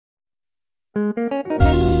Mag-makeup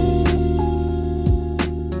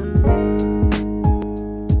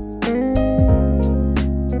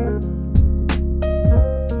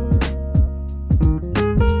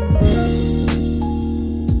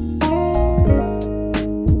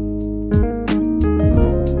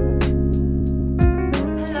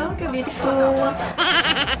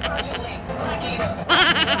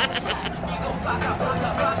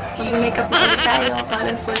na ulit tayo.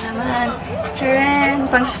 Colorful naman. Charan!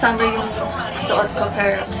 Pang summer yung suot ko.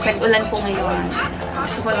 Pero nag-ulan po ngayon.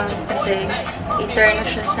 Gusto ko lang kasi i-turn na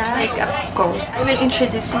siya sa makeup ko. I will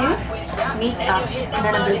introduce you makeup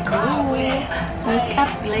na nabili ko.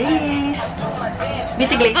 Makeup Glazed.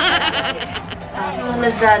 Beauty Glazed.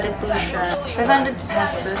 Lazada po siya. 500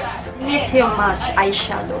 pesos. Meet your match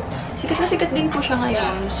eyeshadow. Sikat na sikat din po siya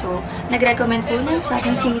ngayon. So, nag-recommend po niya sa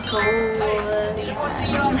akin si Nicole.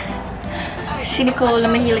 Si Nicole na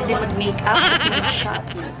mahilig din mag-makeup at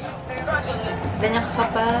mag-shopping. Ganyan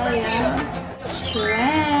kakapal. Yan.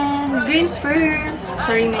 Charan! Green first.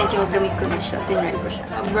 Sorry, medyo gamit ko na siya. Tinry ko siya.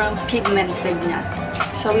 Sobrang pigmented niya.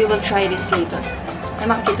 So, we will try this later. Ay,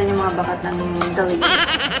 makikita niyo mga bakat ng galing.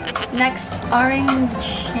 Next, orange.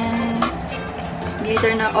 Yan.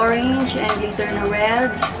 Glitter na orange and glitter na red.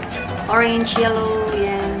 Orange, yellow,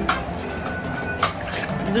 yan.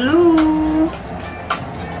 Blue.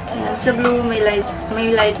 Yan. Sa blue, may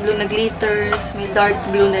light blue na glitters. May dark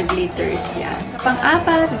blue na glitters. Yan.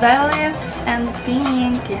 Pang-apat, violets and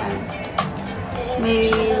pink. Yan.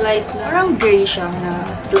 May light na, parang gray siya na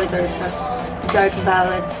glitters. Tapos dark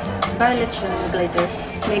violets. Violet siya na glitters.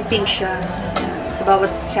 May pink siya. Yan. Sa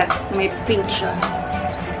bawat set, may pink siya.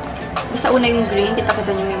 Basta una yung green,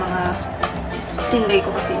 kita-kita niyo yung mga tinray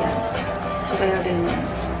ko kasi yan. So, kaya ganyan.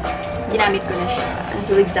 Ginamit ko na siya. I'm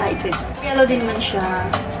so excited. Yellow din naman siya.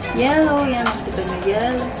 Yellow, yan. Makikita niyo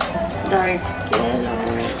yellow. Dark yellow.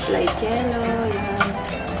 Light yellow. Yan.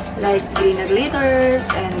 Light green na glitters.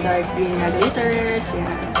 And dark green na glitters.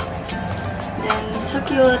 Yan. Then, so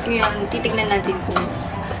cute. Ngayon, titignan natin kung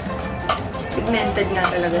pigmented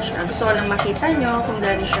nga talaga siya. Gusto ko lang makita nyo kung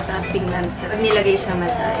gano'n siya ka-pigmented. Pag nilagay sa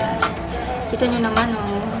mata, yan. Kita nyo naman,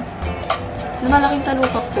 oh. Lumalaking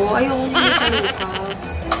talukap ko. Ayoko nyo yung talukap.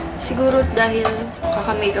 Siguro dahil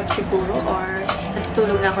kaka-makeup siguro or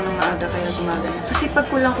natutulog na ako ng maaga kaya gumagana. Kasi pag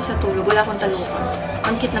kulang ko sa tulog, wala akong talukap.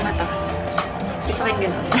 Ang cute na mata. Isa kayong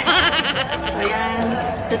gano'n. So, yan.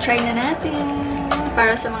 Try na natin.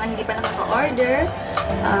 Para sa mga hindi pa nakaka-order,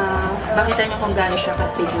 makita nyo kung gaano siya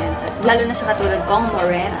ka-pigmented. Lalo na sa katulad kong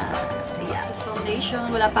morena. Yeah. Foundation,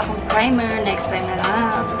 wala pa akong primer. Next time na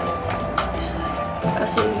lang.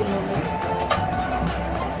 Kasi,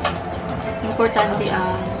 importante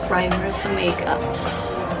ang primer sa makeup.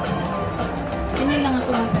 Ganyan lang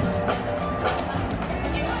ako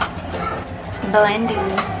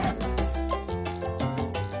blending.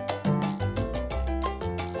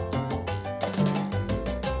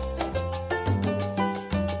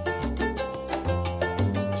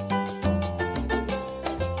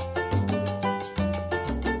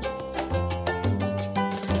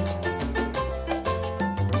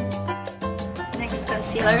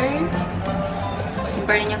 Concealer.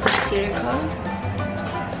 Simpan niyo yung concealer ko.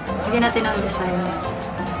 Lagyan natin ang design.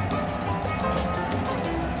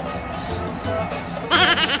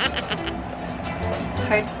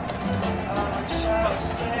 Heart.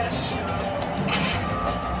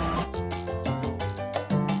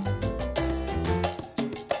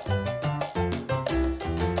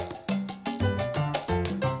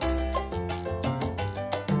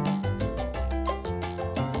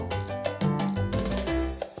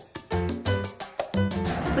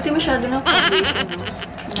 Buti masyado na foundation.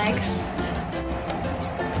 Next.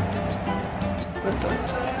 Ito.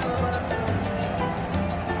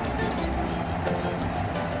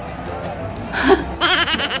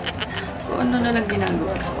 Kung ano na lang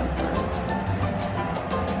ginagawa ko.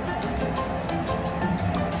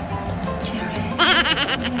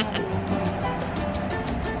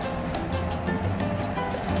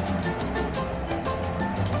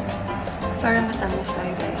 Para matamos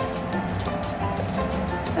tayo, guys.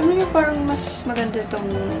 Alam niyo, parang mas maganda itong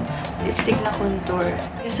stick na contour.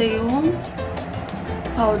 Kasi yung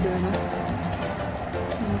powder, no?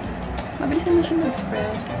 Mabilis naman siya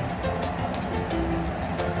mag-spread.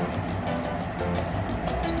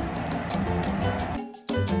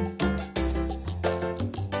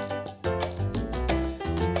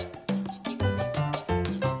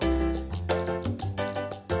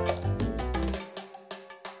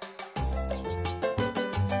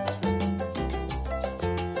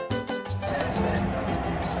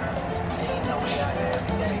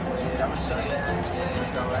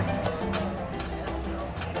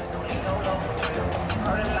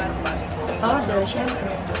 powder,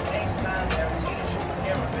 syempre.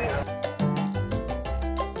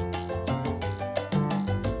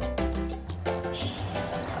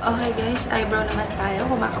 Okay guys, eyebrow naman tayo.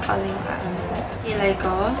 Kumakapal yung kilay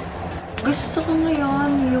ko. Gusto ko ngayon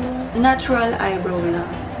yung natural eyebrow lang.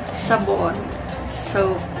 Sabon.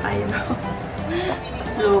 Soap eyebrow.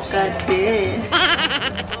 Look at this.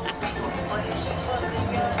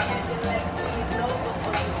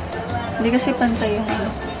 Hindi kasi pantay yung ano.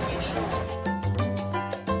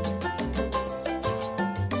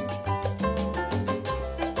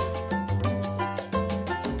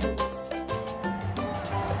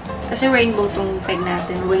 Kasi rainbow tong peg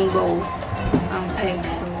natin. Rainbow ang peg.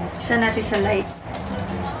 So, isa natin sa light.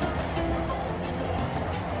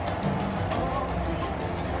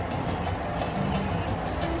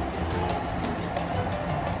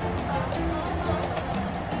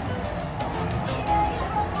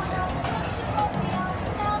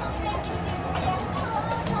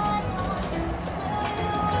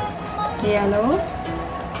 Yellow.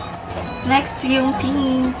 Next, yung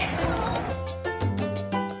pink.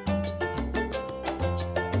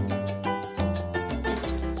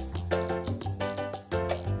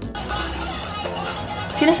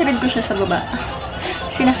 Sinasadad ko siya sa baba.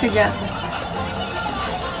 Sinasadya ko.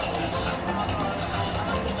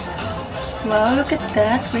 Wow, look at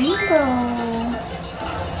that. Rainbow.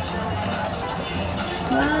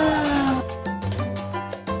 Wow.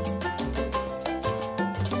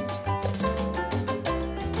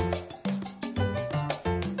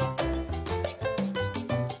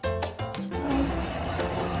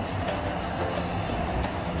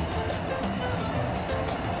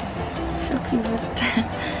 So cute.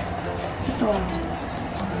 Ito.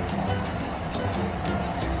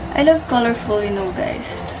 I love colorful, you know, guys.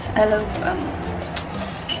 I love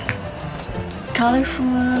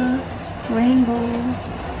colorful rainbow.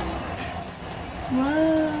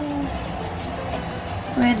 Wow.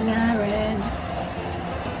 Red nga, red.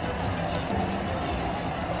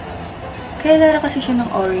 Kaya lara kasi siya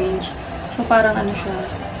ng orange. So parang ano siya.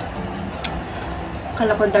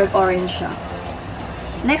 Akala ko dark orange siya.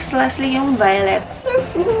 Next, lastly, yung violet. So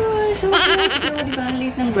cool! So cute! Diba? Ang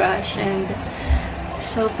liit ng brush and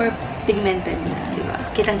super pigmented na. Diba?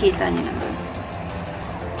 Kitang-kita niyo naman.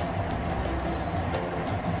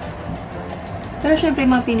 Pero syempre,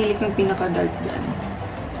 mga pinili ko yung pinaka-dark dyan.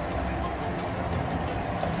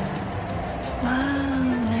 Wow!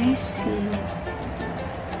 Nice!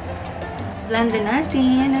 Blend din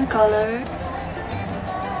natin ang color.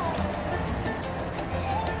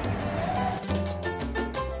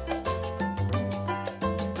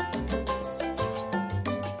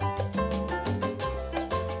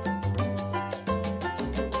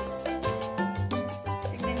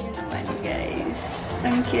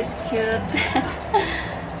 Ang cute-cute.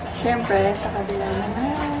 Siyempre, sa kabila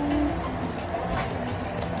naman.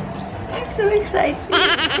 I'm so excited.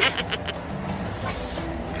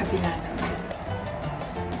 Kabila naman.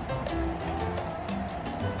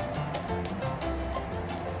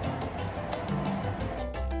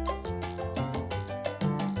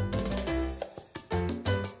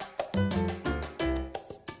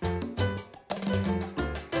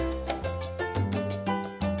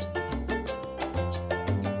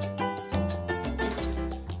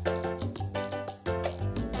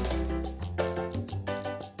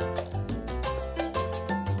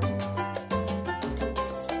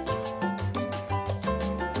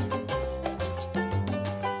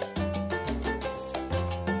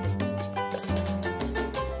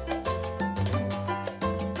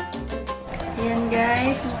 Ayan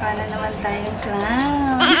guys, mukha na naman tayong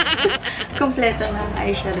clown. Kompleto na ang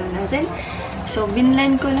eyeshadow natin. So,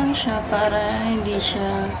 binlend ko lang siya para hindi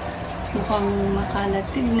siya mukhang makalat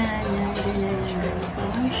tignan. Ganyan ko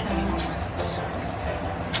lang siya.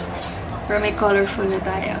 Pero may colorful na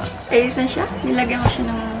tayo. Ayos na siya. Nilagyan ko siya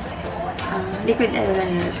ng liquid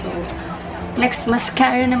eyeliner. So, next,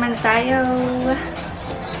 mascara naman tayo.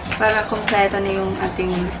 Para kompleto na yung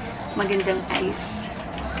ating magandang eyes.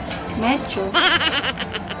 Medyo.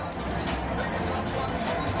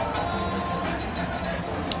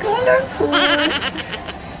 Colorful.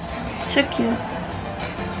 So cute.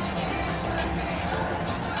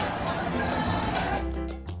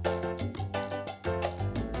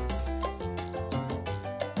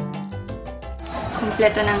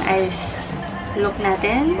 Kompleto ng eyes look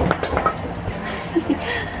natin.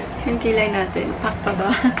 Yung kilay natin. Pak pa ba?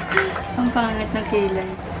 Ang pangit ng kilay.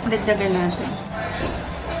 Dagdagan natin.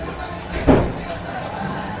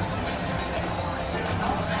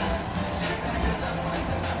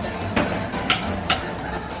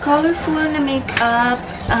 Colorful na makeup.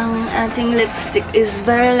 Ang ating lipstick is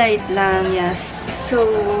very light lang, yes. So,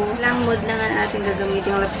 lang mood lang ang ating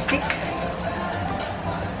gagamitin yung lipstick.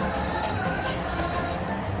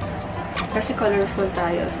 Kasi colorful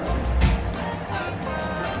tayo. So.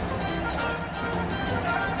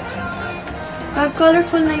 Pag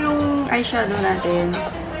colorful na yung eyeshadow natin,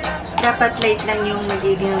 dapat light lang yung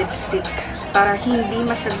magiging lipstick para hindi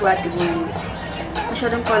masagwatig yung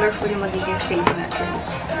masyadong colorful yung magiging face natin.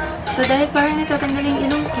 So, dahil parang natatanggal yung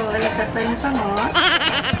ilong ko, alakat pa yung pango,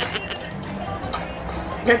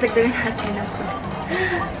 dadagdagan natin ng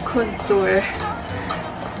contour.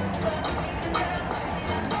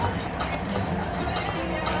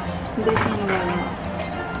 Bilis na nawala.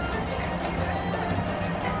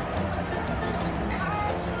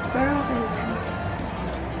 Pero okay lang.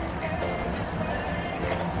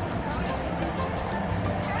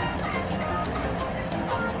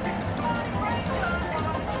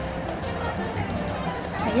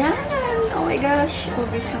 Ayan! Oh my gosh!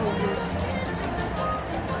 Obvious na obvious.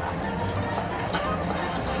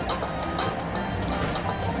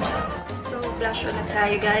 So, blush on na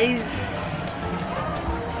tayo, guys.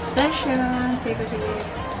 Blush on. Favorite.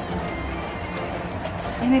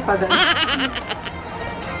 Ay, may pagal.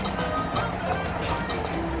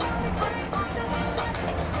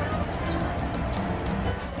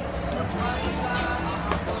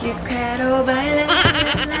 You quiero bailar.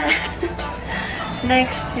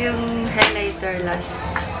 Next, yung highlighter last.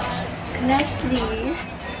 Lastly,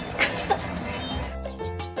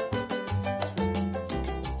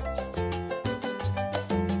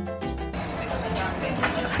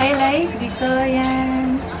 highlight dito,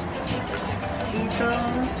 yan. Dito.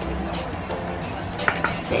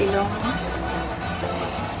 Sa ilong.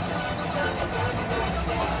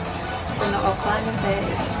 Sa noo konti.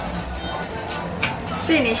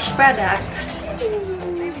 Finished product.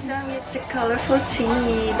 It's a colorful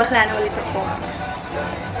tea. Bakla na ulit ako.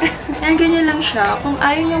 Yan, ganyan lang siya. Kung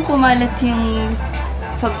ayaw nyo kumalat yung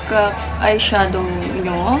pagka-eyeshadow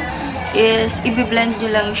nyo, is i-blend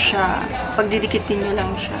nyo lang siya. Pagdidikitin nyo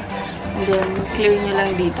lang siya. And then, clear nyo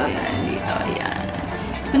lang dito. Yan, dito. Yan.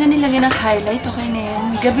 Kung na nilagyan ng highlight, okay na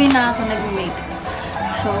yan. Gabi na ako nag-make.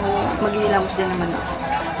 So, maghihilamos din naman ako.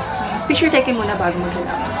 Picture taking muna bago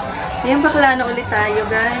maghilamos. Ayan, bakla na ulit tayo,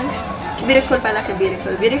 guys. Beautiful pala ka,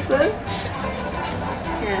 beautiful. Beautiful.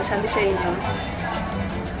 Yan, sabi sa inyo.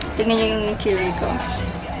 Tingnan nyo yung kilay ko.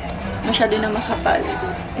 Masyado na makapal.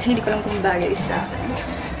 Hindi ko lang kung bagay sa akin.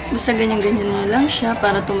 Basta ganyan-ganyan na lang siya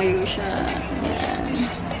para tumayo siya. Yan.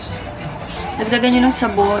 Nagdagan nyo ng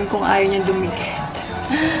sabon kung ayaw nyo dumikit.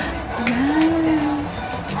 Yan.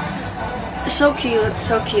 So cute,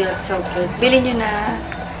 so cute, so cute. Bilhin nyo na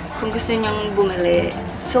kung gusto nyong bumili.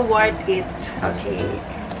 So worth it. Okay.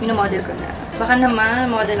 Minamodel ko na. Baka naman,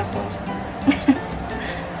 model ako.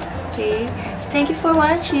 Okay. Thank you for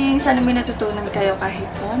watching. Sana may natutunan kayo kahit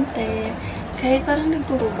konti. Kahit parang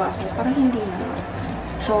nagturo ba ako. Parang hindi na.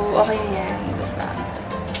 So, okay na yan. Basta,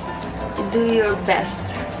 do your best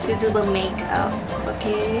to do the makeup.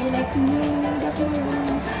 Okay? Like me.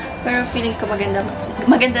 Pero feeling ko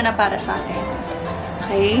maganda na para sa akin.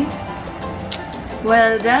 Okay?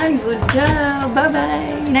 Well done. Good job.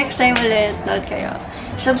 Bye-bye. Next time ulit. Note kayo.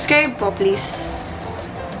 Subscribe po, please.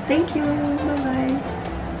 Thank you.